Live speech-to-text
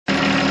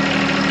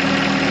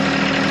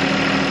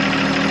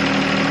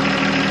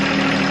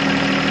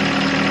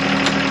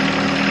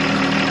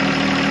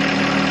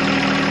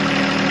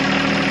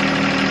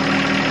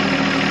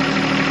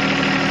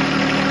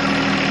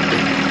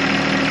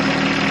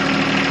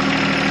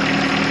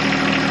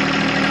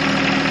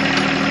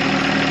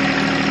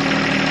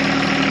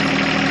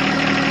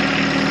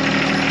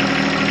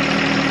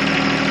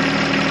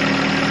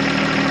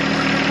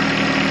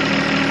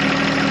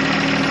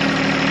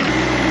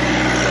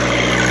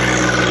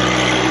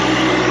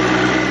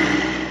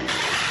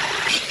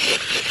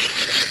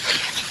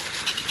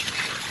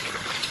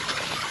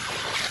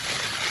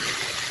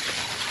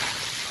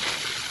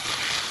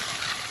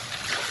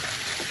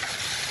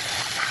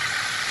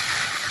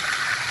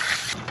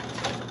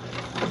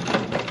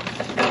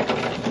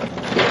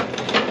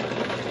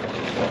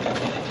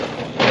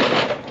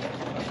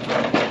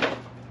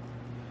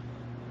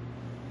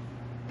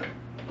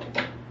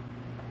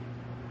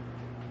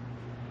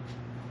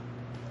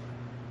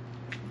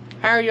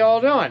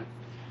y'all doing?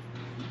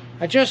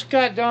 I just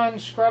got done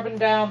scrubbing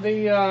down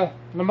the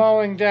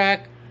mowing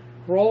deck,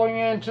 rolling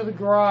into the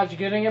garage,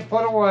 getting it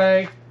put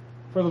away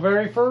for the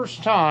very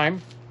first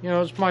time. You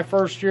know, it's my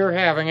first year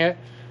having it.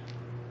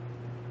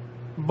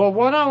 But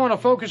what I want to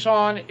focus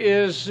on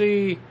is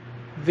the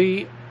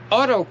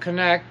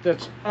AutoConnect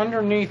that's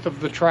underneath of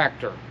the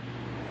tractor.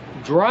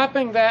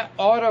 Dropping that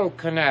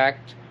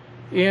AutoConnect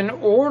in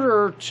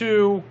order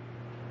to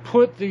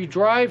put the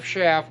drive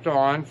shaft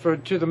on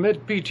to the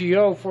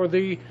mid-PTO for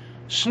the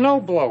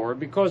snowblower,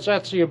 because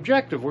that's the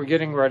objective. We're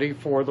getting ready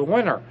for the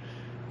winter.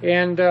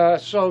 And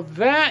so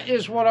that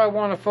is what I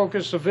want to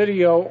focus the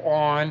video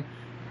on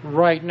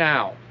right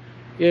now,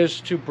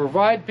 is to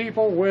provide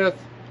people with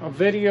a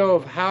video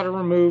of how to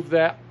remove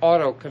that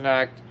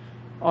AutoConnect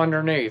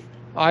underneath.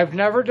 I've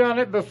never done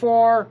it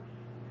before.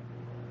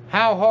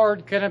 How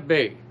hard can it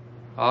be?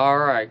 All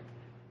right.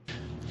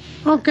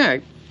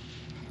 Okay.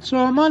 So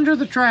I'm under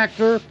the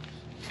tractor.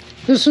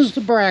 This is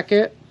the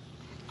bracket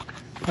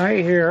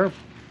right here.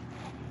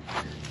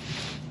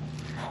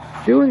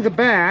 Doing the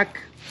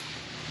back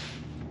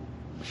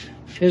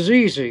is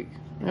easy,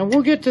 and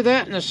we'll get to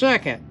that in a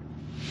second.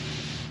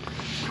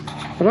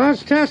 But I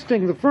was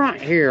testing the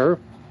front here,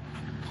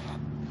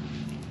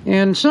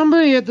 and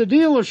somebody at the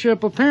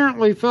dealership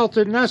apparently felt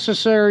it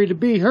necessary to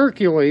be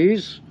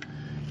Hercules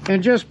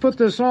and just put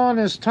this on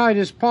as tight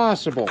as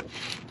possible.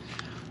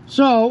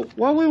 So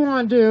what we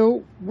want to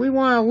do, we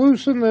want to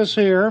loosen this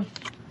here,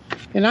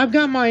 and I've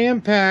got my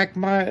impact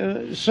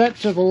set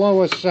to the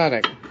lowest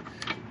setting.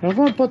 I'm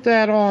going to put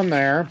that on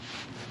there.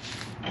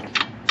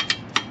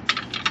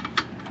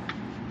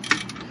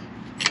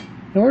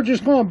 And we're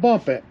just going to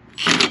bump it.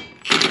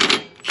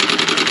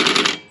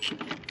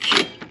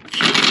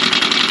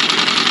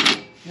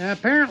 Now,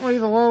 apparently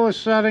the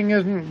lowest setting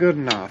isn't good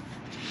enough.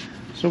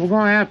 So we're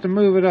going to have to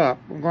move it up.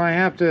 We're going to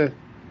have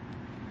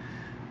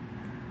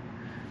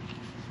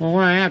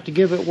to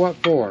give it what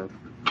for.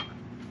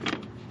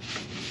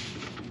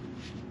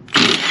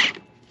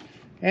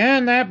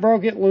 And that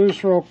broke it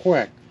loose real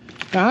quick.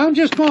 Now I'm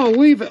just going to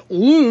leave it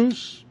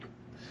loose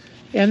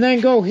and then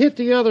go hit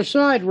the other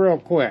side real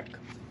quick.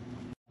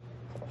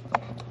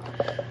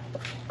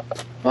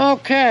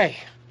 Okay,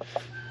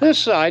 this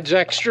side's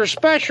extra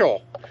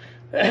special.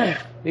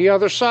 The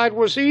other side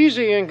was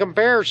easy in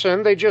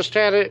comparison. They just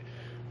had it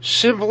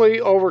simply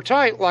over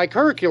tight like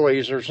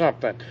Hercules or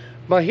something.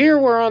 But here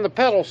we're on the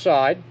pedal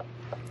side,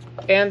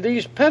 and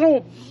these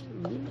pedals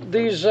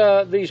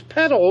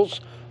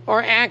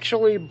are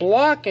actually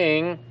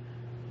blocking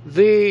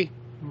the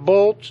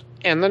bolt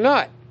and the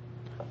nut.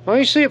 Let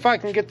me see if I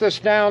can get this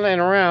down and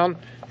around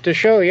to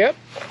show you.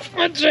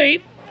 Let's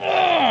see.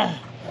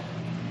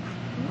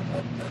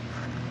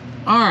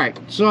 Alright,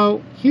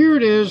 so here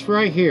it is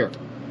right here.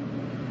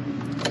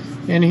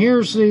 And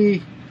here's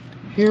the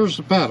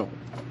pedal.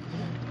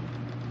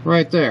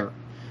 Right there.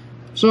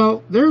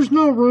 So there's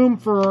no room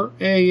for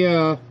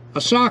a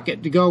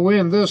socket to go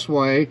in this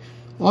way.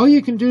 All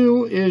you can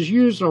do is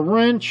use a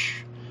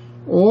wrench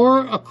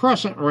or a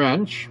crescent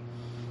wrench.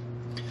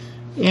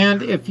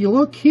 And if you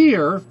look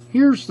here,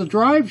 here's the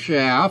drive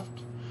shaft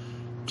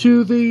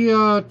to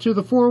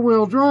the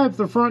four-wheel drive,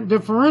 the front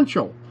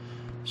differential.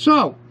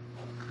 So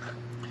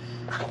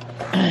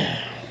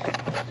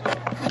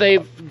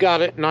they've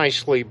got it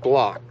nicely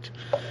blocked.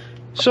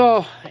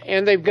 So,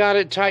 and they've got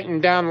it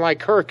tightened down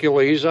like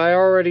Hercules. I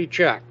already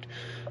checked.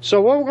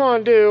 So what we're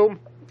going to do,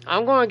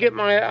 I'm going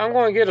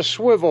to get a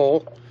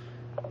swivel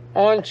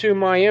onto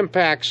my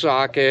impact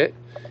socket,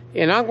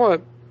 and I'm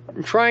going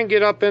to try and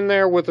get up in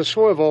there with a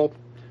swivel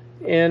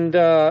and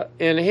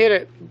hit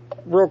it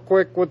real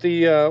quick with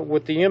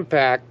the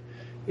impact,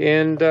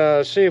 and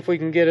see if we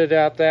can get it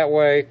out that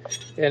way,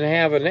 and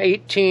have an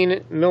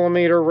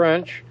 18mm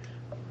wrench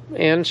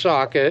and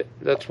socket.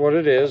 That's what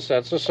it is.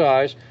 That's the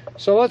size.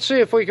 So let's see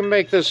if we can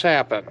make this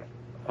happen.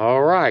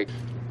 All right.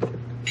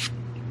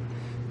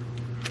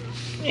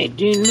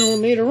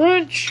 18mm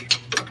wrench.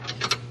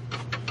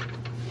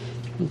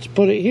 Let's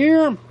put it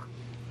here.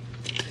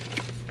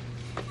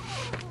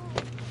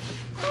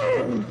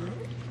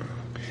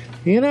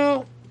 You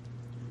know,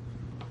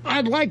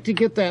 I'd like to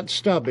get that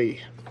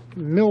stubby.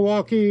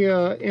 Milwaukee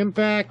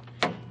impact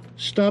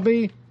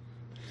stubby.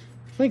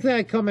 I think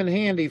that'd come in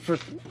handy for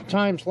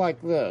times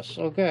like this.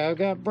 Okay, I've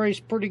got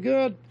braced pretty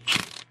good.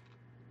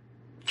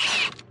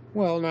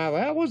 Well, now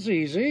that was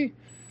easy.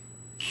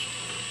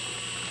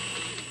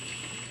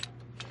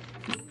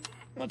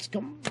 Let's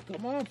come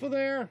off of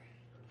there.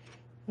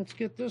 Let's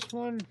get this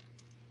one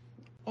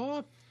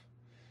off.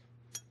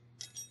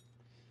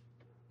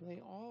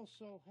 They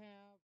also have...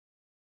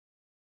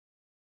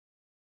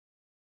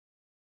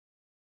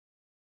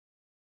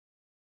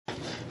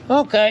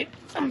 Okay,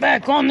 I'm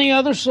back on the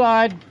other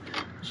side.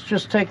 Let's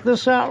just take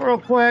this out real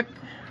quick.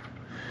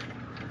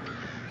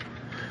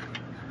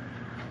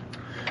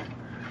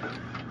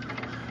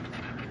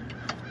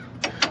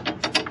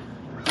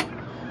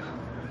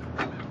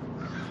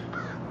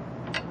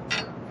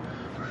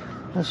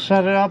 Let's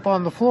set it up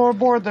on the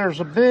floorboard. There's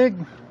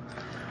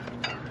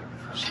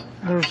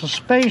a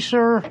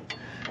spacer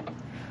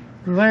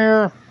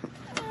there.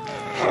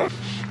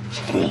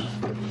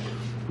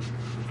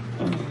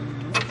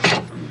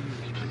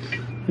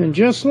 And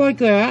just like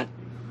that,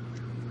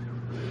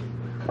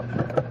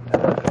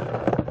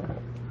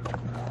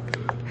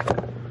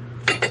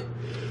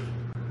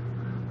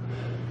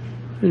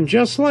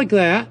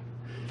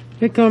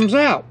 it comes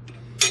out.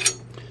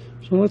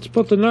 So let's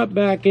put the nut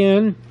back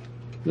in.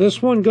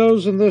 This one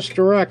goes in this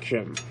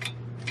direction.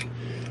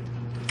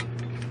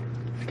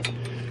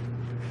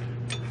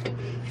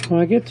 When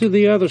I get to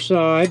the other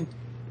side,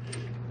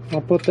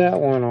 I'll put that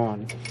one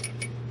on.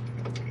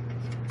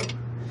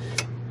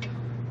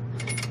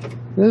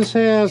 This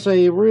has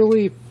a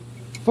really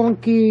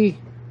funky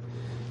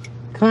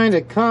kind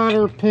of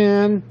cotter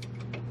pin.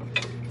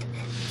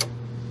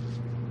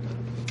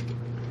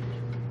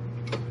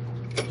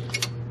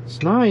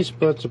 It's nice,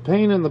 but it's a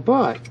pain in the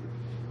butt.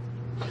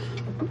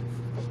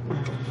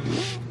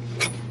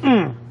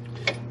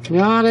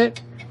 Got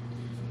it.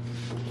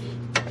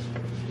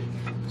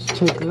 Let's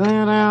take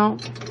that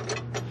out.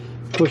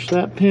 Push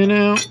that pin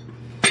out.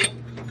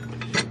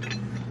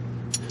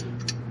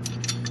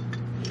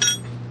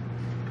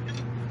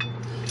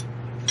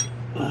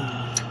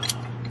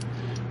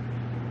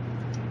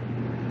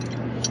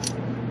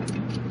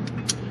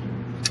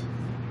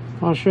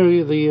 I'll show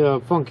you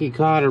the funky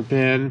cotter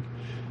pin.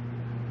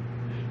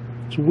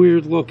 It's a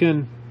weird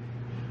looking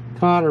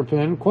cotter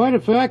pin, quite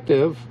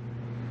effective.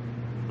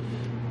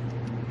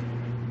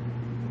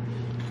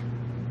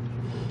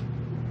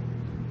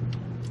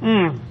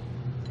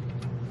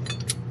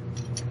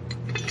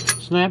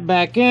 Snap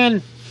back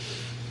in.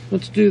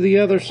 Let's do the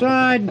other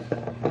side.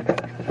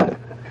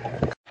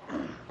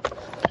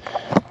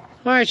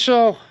 Alright,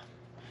 so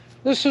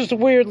this is the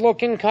weird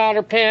looking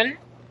cotter pin.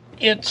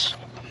 It's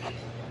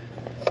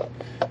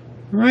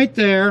right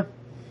there.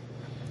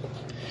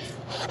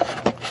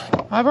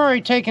 I've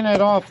already taken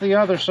it off the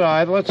other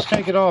side. Let's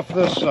take it off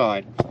this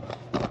side.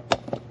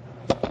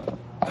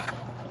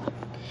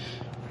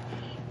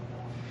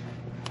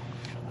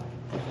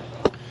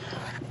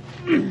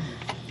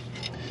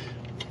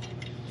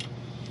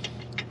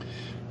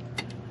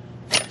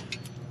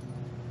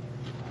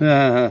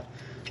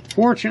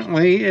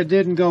 Fortunately, it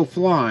didn't go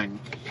flying.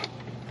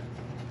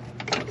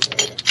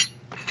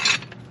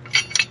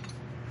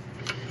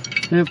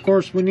 And of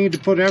course, we need to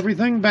put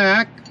everything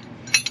back.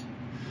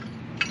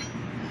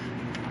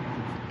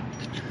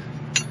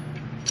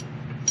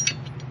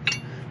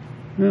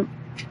 Yep.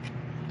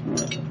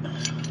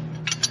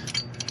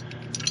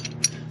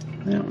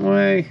 That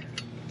way.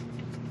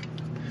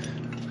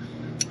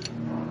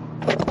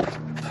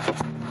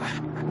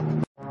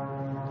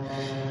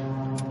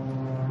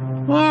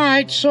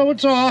 Alright, so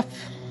it's off.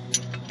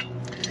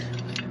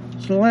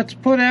 So let's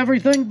put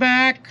everything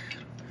back.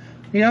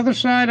 The other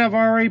side I've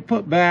already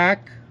put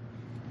back.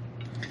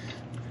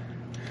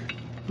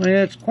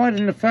 It's quite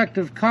an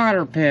effective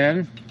cotter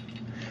pin.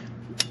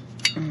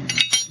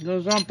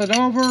 Goes up and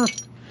over.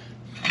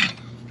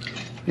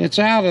 It's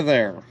out of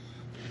there.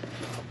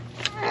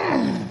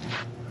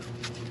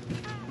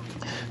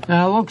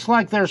 Now it looks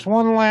like there's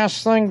one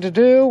last thing to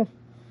do.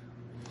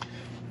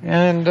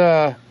 And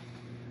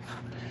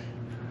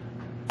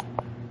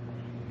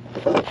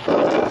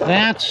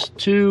that's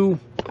to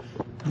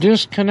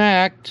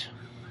disconnect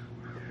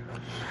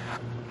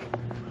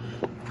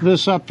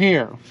this up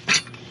here.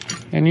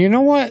 And you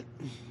know what?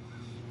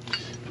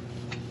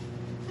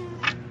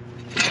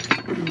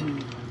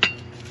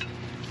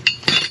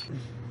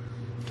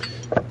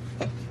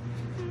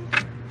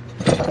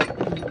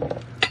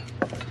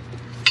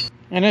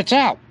 And it's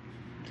out.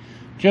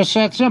 Just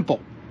that simple.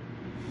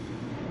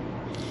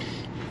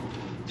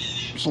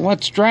 So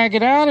let's drag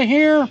it out of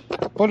here,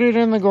 put it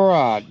in the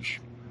garage.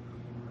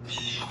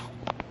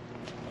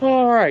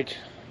 All right.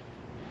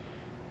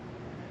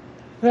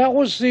 That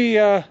was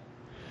the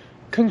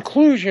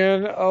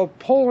conclusion of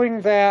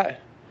pulling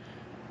that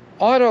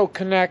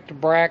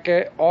AutoConnect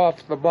bracket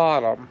off the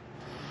bottom.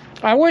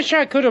 I wish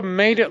I could have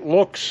made it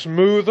look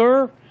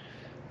smoother,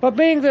 but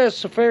being that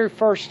it's the very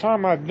first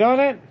time I've done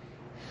it,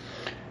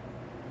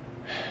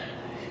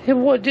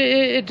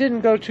 it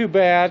didn't go too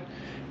bad.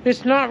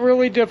 It's not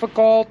really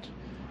difficult,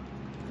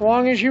 as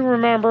long as you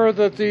remember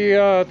that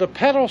the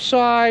pedal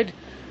side,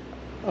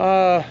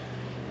 they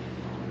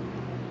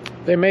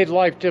made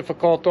life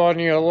difficult on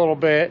you a little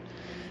bit.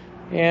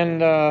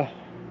 And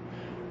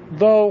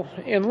though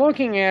in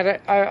looking at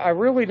it, I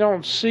really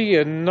don't see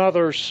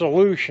another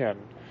solution.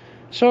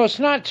 So it's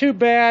not too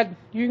bad.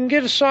 You can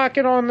get a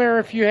socket on there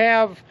if you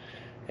have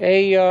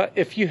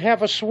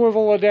a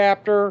swivel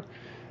adapter.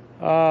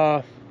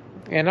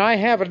 And I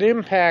have an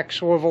impact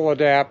swivel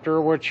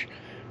adapter, which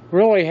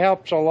really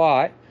helps a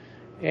lot.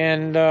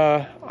 And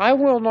I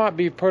will not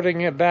be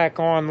putting it back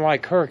on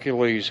like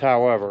Hercules,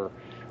 however,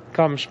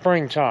 come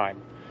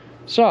springtime.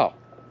 So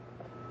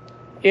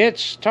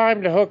it's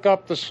time to hook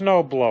up the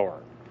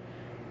snowblower,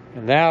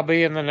 and that'll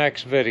be in the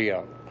next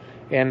video.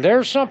 And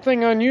there's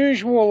something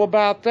unusual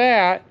about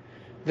that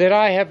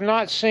I have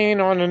not seen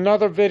on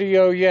another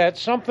video yet,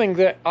 something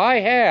that I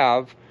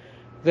have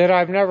that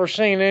I've never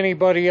seen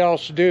anybody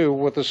else do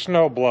with a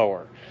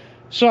snowblower.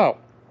 So,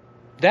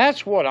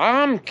 that's what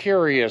I'm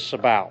curious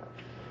about.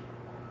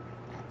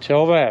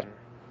 Till then.